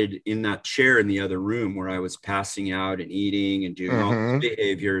decided in that chair in the other room where I was passing out and eating and doing all these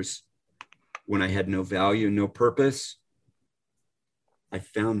behaviors when I had no value, no purpose, I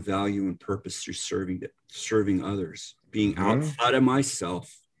found value and purpose through serving others, being outside of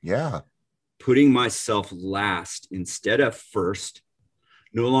myself. Yeah. Putting myself last instead of first,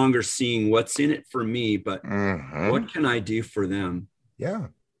 no longer seeing what's in it for me, but what can I do for them? Yeah.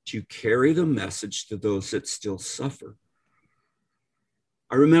 To carry the message to those that still suffer.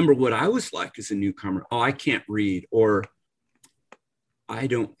 I remember what I was like as a newcomer. Oh, I can't read, or I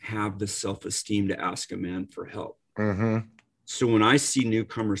don't have the self-esteem to ask a man for help. So when I see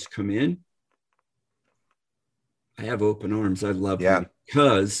newcomers come in, I have open arms. I love them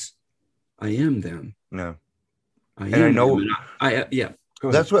because I am them. No. I know them.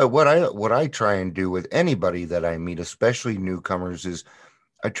 And that's what I try and do with anybody that I meet, especially newcomers, is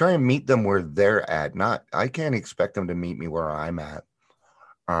I try and meet them where they're at. I can't expect them to meet me where I'm at.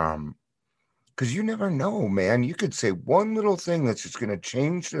 Because you never know, man. You could say one little thing that's just going to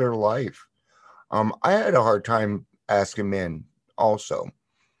change their life. I had a hard time asking men also.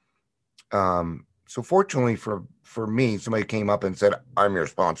 So fortunately for me, somebody came up and said, I'm your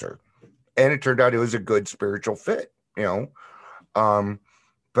sponsor. And it turned out it was a good spiritual fit, you know.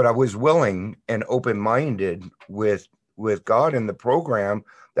 But I was willing and open-minded with God in the program,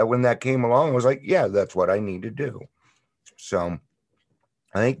 that when that came along, I was like, yeah, that's what I need to do. So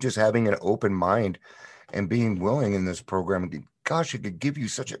I think just having an open mind and being willing in this program, gosh, it could give you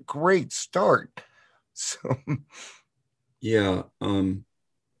such a great start. So yeah.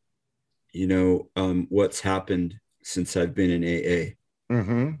 What's happened since I've been in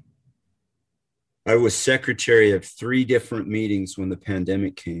AA. I was secretary of 3 different meetings when the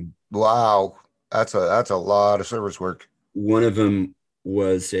pandemic came. Wow. That's a lot of service work. One of them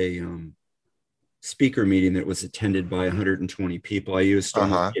was a speaker meeting that was attended by 120 people. I used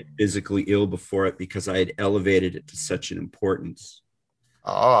to get physically ill before it because I had elevated it to such an importance.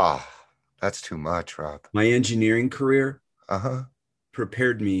 That's too much, Rob. My engineering career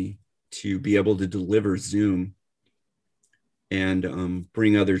prepared me to be able to deliver Zoom and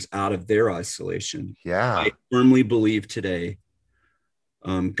bring others out of their isolation. Yeah. I firmly believe today,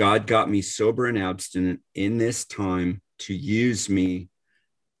 God got me sober and abstinent in this time to use me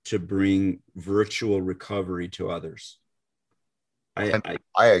to bring virtual recovery to others. I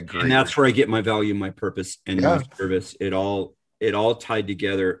agree. And that's where I get my value, my purpose, and my service. It all tied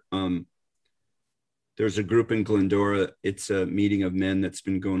together. There's a group in Glendora. It's a meeting of men that's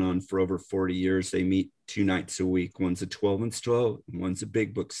been going on for over 40 years. They meet 2 nights a week. One's a 12-inch 12, and one's a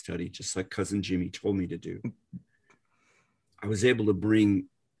big book study, just like Cousin Jimmy told me to do. I was able to bring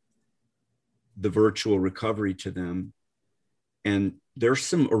the virtual recovery to them. And there's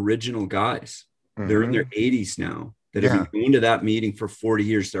some original guys. They're in their 80s now that have been going to that meeting for 40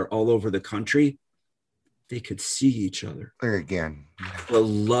 years. They're all over the country. They could see each other. There again. The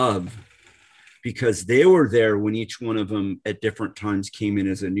love. Because they were there when each one of them at different times came in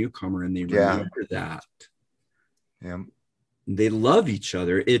as a newcomer, and they remember that. Yeah. They love each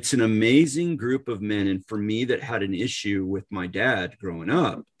other. It's an amazing group of men. And for me that had an issue with my dad growing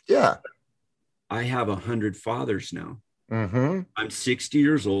up, I have 100 fathers now. I'm 60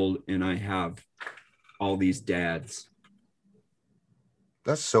 years old and I have all these dads.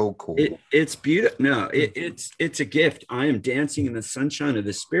 That's so cool. It's beautiful. No, it's a gift. I am dancing in the sunshine of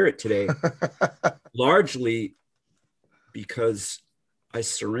the Spirit today, largely because I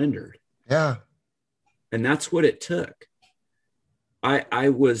surrendered. Yeah. And that's what it took. I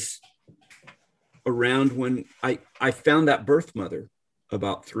was around when I found that birth mother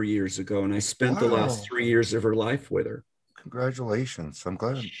about 3 years ago, and I spent the last 3 years of her life with her. Congratulations. I'm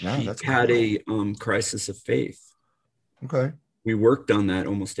glad. She had a crisis of faith. Okay. We worked on that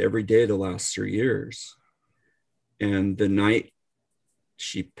almost every day the last 3 years. And the night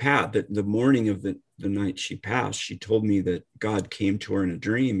she passed, the morning of the night she passed, she told me that God came to her in a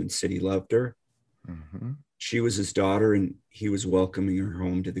dream and said he loved her. She was his daughter and he was welcoming her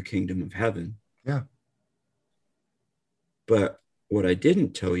home to the kingdom of heaven. Yeah. But what I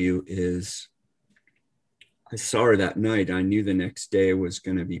didn't tell you is I saw her that night. I knew the next day was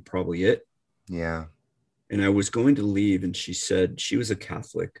going to be probably it. Yeah. And I was going to leave, and she said, she was a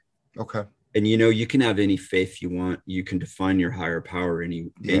Catholic. Okay. And, you know, you can have any faith you want. You can define your higher power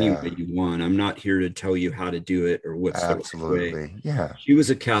any way you want. I'm not here to tell you how to do it or what's the right way. Yeah. She was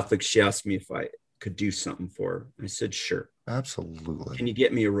a Catholic. She asked me if I could do something for her. I said, sure. Absolutely. Can you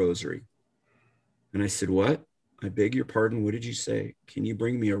get me a rosary? And I said, what? I beg your pardon. What did you say? Can you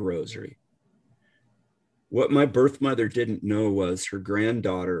bring me a rosary? What my birth mother didn't know was her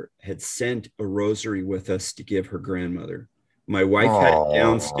granddaughter had sent a rosary with us to give her grandmother. My wife had it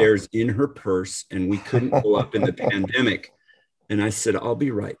downstairs in her purse, and we couldn't go up in the pandemic. And I said, I'll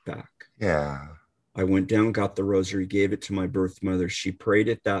be right back. Yeah. I went down, got the rosary, gave it to my birth mother. She prayed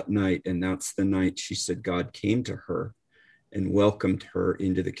it that night. And that's the night she said God came to her and welcomed her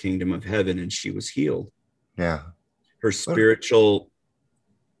into the kingdom of heaven, and she was healed. Yeah. Her spiritual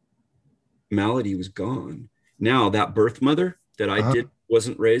malady was gone. Now that birth mother that I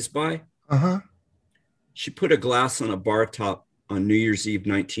wasn't raised by, she put a glass on a bar top on New Year's Eve,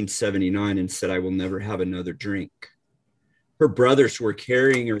 1979, and said, I will never have another drink. Her brothers were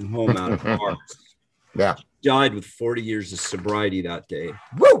carrying her home out of bars. Yeah. She died with 40 years of sobriety that day.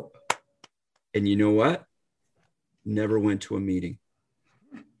 Woo! And you know what? Never went to a meeting.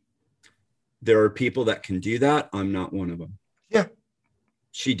 There are people that can do that. I'm not one of them. Yeah.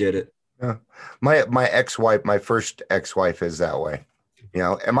 She did it. Yeah. My ex-wife, my first ex-wife is that way. You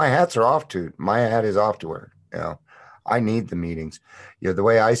know, and my hat is off to her. You know, I need the meetings. You know, the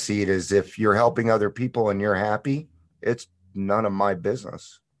way I see it is if you're helping other people and you're happy, it's none of my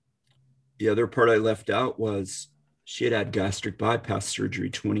business. The other part I left out was she had gastric bypass surgery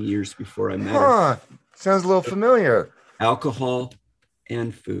 20 years before I met her. Sounds a little familiar. Alcohol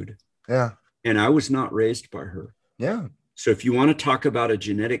and food. Yeah. And I was not raised by her. Yeah. So if you want to talk about a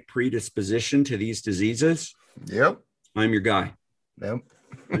genetic predisposition to these diseases, I'm your guy. Yep.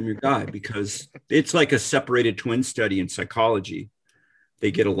 I'm your guy, because it's like a separated twin study in psychology.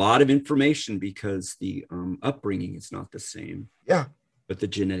 They get a lot of information because the upbringing is not the same. Yeah. But the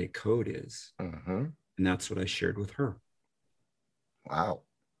genetic code is. And that's what I shared with her. Wow.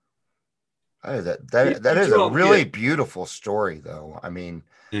 That is a really beautiful story, though. I mean,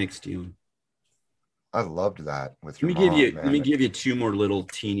 thanks, Dion. I loved that with your mom. Let me give you two more little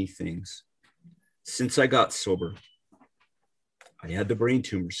teeny things. Since I got sober, I had the brain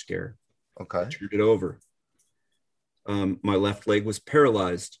tumor scare. Okay. I turned it over. My left leg was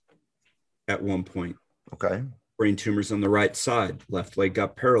paralyzed at one point. Okay. Brain tumors on the right side. Left leg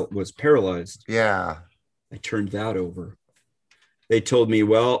was paralyzed. Yeah. I turned that over. They told me,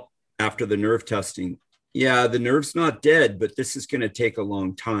 well, after the nerve testing, yeah, the nerve's not dead, but this is going to take a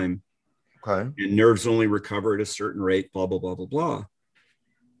long time. Okay. And nerves only recover at a certain rate, blah, blah, blah, blah, blah.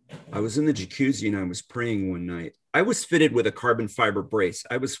 I was in the jacuzzi and I was praying one night. I was fitted with a carbon fiber brace.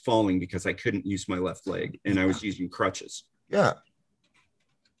 I was falling because I couldn't use my left leg and I was using crutches. Yeah.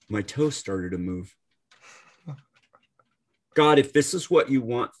 My toes started to move. God, if this is what you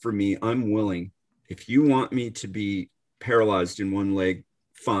want for me, I'm willing. If you want me to be paralyzed in one leg,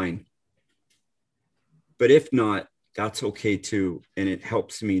 fine. But if not, that's okay too. And it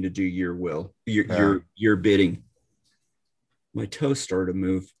helps me to do your will, your bidding. My toes started to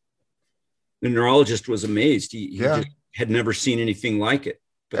move. The neurologist was amazed. He just had never seen anything like it.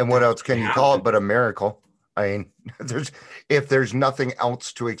 But and what else can you call it but a miracle? I mean, if there's nothing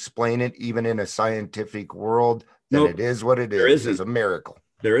else to explain it, even in a scientific world, then it is what it is. It's a miracle.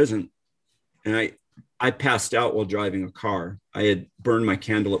 There isn't. And I passed out while driving a car. I had burned my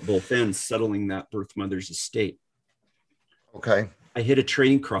candle at both ends, settling that birth mother's estate. Okay. I hit a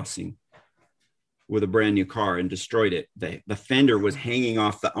train crossing with a brand new car and destroyed it. The fender was hanging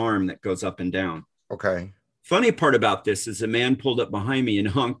off the arm that goes up and down. Okay. Funny part about this is a man pulled up behind me and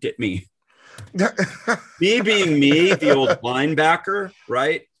honked at me. Me being me, the old linebacker,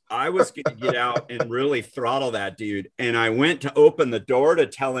 right? I was going to get out and really throttle that dude. And I went to open the door to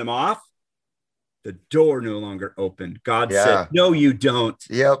tell him off. The door no longer opened. God said, no, you don't.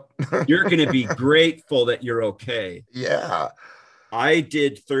 Yep. You're going to be grateful that you're okay. Yeah. I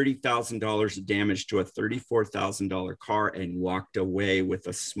did $30,000 of damage to a $34,000 car and walked away with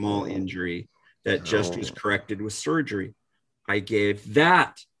a small injury that just was corrected with surgery. I gave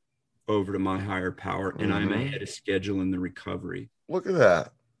that over to my higher power, and I'm ahead of schedule in the recovery. Look at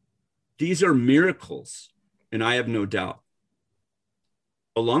that. These are miracles, and I have no doubt.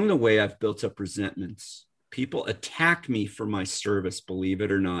 Along the way, I've built up resentments. People attack me for my service, believe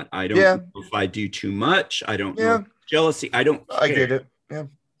it or not. I don't know if I do too much. I don't know. Jealousy. I don't care. I get it. Yeah.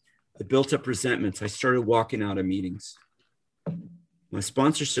 I built up resentments. I started walking out of meetings. My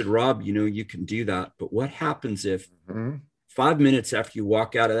sponsor said, Rob, you know, you can do that. But what happens if 5 minutes after you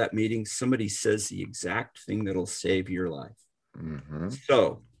walk out of that meeting, somebody says the exact thing that'll save your life. Mm-hmm.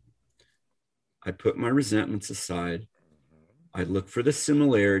 So I put my resentments aside. I look for the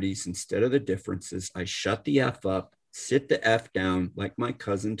similarities instead of the differences. I shut the F up, sit the F down, like my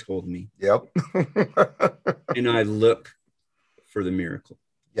cousin told me. Yep. And I look for the miracle.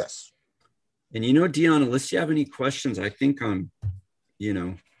 Yes. And Dion, unless you have any questions, I think I'm,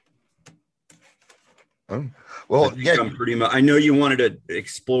 well, I'm pretty much, I know you wanted to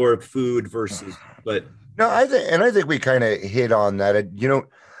explore food versus, but no, I think we kind of hit on that.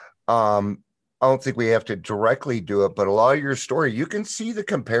 I don't think we have to directly do it, but a lot of your story, you can see the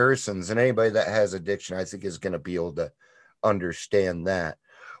comparisons, and anybody that has addiction, I think, is going to be able to understand that.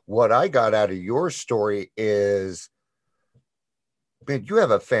 What I got out of your story is, man, you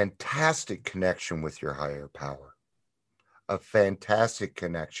have a fantastic connection with your higher power, a fantastic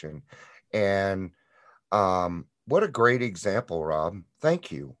connection. And what a great example, Rob.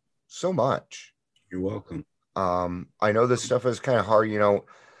 Thank you so much. You're welcome. I know this stuff is kind of hard,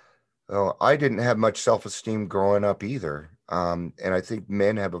 I didn't have much self-esteem growing up either. And I think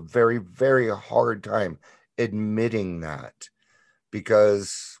men have a very, very hard time admitting that,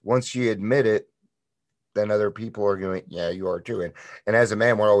 because once you admit it, then other people are going, yeah, you are too. And as a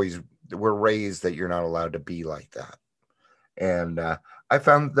man, we're raised that you're not allowed to be like that. And I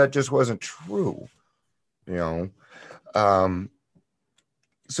found that just wasn't true,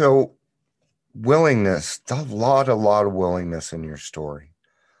 So willingness, a lot of willingness in your story.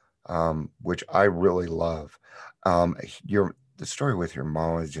 Which I really love. The story with your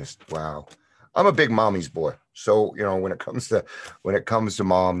mom is just wow. I'm a big mommy's boy, so when it comes to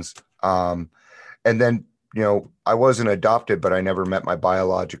moms, and then I wasn't adopted, but I never met my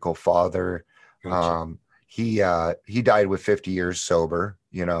biological father. Gotcha. He died with 50 years sober.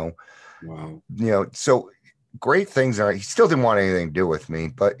 Wow. So great things. He still didn't want anything to do with me,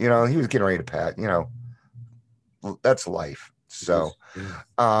 but he was getting ready to pat. That's life. So,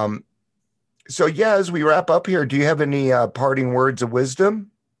 as we wrap up here, do you have any parting words of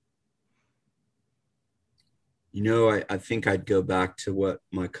wisdom? I think I'd go back to what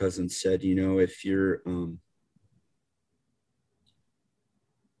my cousin said. If you're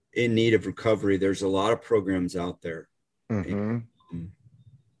in need of recovery, there's a lot of programs out there. Mm-hmm. And,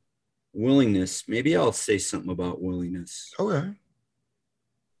 willingness. Maybe I'll say something about willingness. Okay.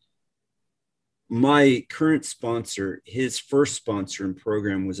 My current sponsor, his first sponsor and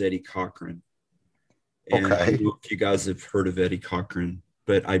program was Eddie Cochran. And okay. I don't know if you guys have heard of Eddie Cochran,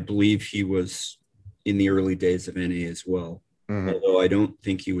 but I believe he was in the early days of NA as well. Mm-hmm. Although I don't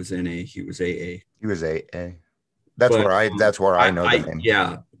think he was NA, he was AA. He was AA. That's where I know the name.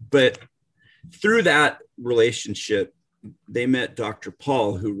 Yeah. But through that relationship, they met Dr.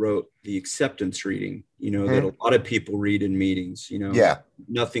 Paul, who wrote the acceptance reading, that a lot of people read in meetings, Yeah.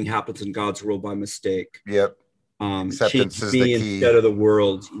 Nothing happens in God's world by mistake. Yep. Acceptance is the key. Instead of the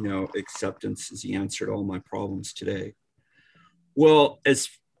world, acceptance is the answer to all my problems today. Well, as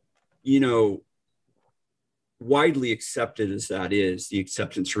widely accepted as that is, the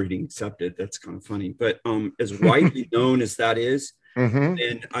acceptance reading accepted, that's kind of funny, but as widely known as that is,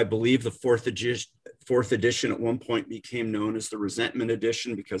 and I believe the fourth edition at one point became known as the resentment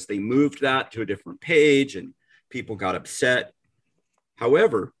edition because they moved that to a different page and people got upset.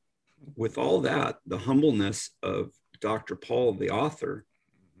 However, with all that, the humbleness of Dr. Paul, the author,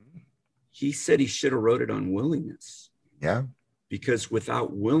 he said he should have wrote it on willingness. Yeah. Because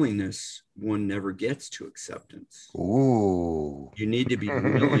without willingness, one never gets to acceptance. Ooh. You need to be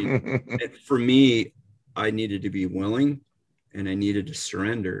willing. And for me, I needed to be willing and I needed to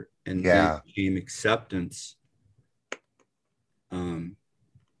surrender. And then came acceptance. And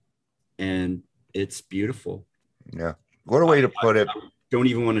it's beautiful. Yeah. What a way to put it. Don't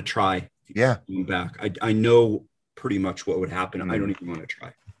even want to try. Yeah. Back. I know pretty much what would happen. I don't even want to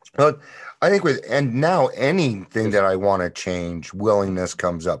try. Well, I think now anything that I want to change, willingness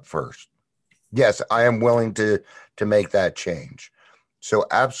comes up first. Yes, I am willing to make that change. So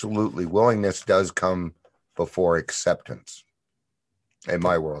absolutely, willingness does come before acceptance in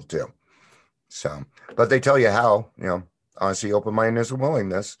my world too. So, but they tell you how, honestly, open-mindedness and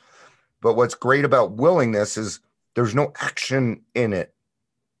willingness. But what's great about willingness is there's no action in it.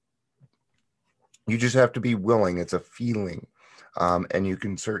 You just have to be willing. It's a feeling. And you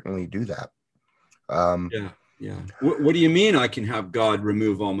can certainly do that. Yeah. What do you mean I can have God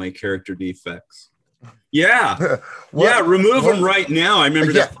remove all my character defects? Yeah. Remove them right now. I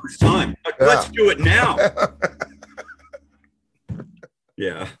remember that first time. Let's do it now.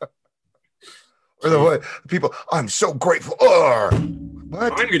 Yeah. Or the people, I'm so grateful.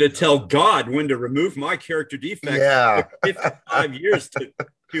 What? I'm going to tell God when to remove my character defects. Yeah. 55 years to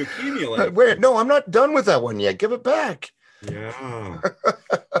accumulate. Wait, no, I'm not done with that one yet. Give it back. Yeah.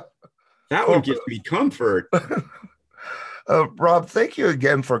 That one gives me comfort. Rob, thank you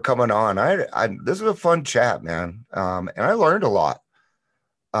again for coming on. This is a fun chat, man. And I learned a lot.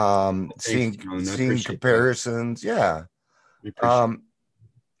 Seeing comparisons. That. Yeah.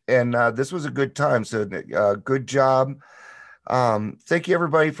 And this was a good time. So good job. Thank you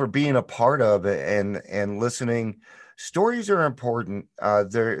everybody for being a part of it and listening. Stories are important.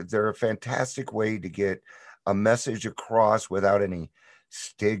 They're a fantastic way to get a message across without any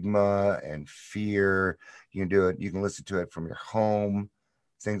stigma and fear. You can do it. You can listen to it from your home,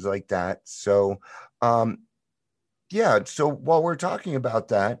 things like that. So, yeah. So while we're talking about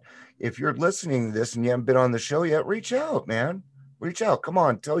that, if you're listening to this and you haven't been on the show yet, reach out, man. Reach out. Come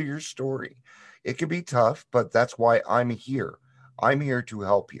on, tell your story. It can be tough, but that's why I'm here. I'm here to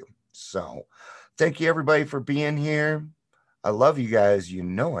help you. So thank you everybody for being here. I love you guys. You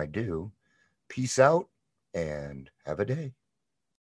know I do. Peace out and have a day.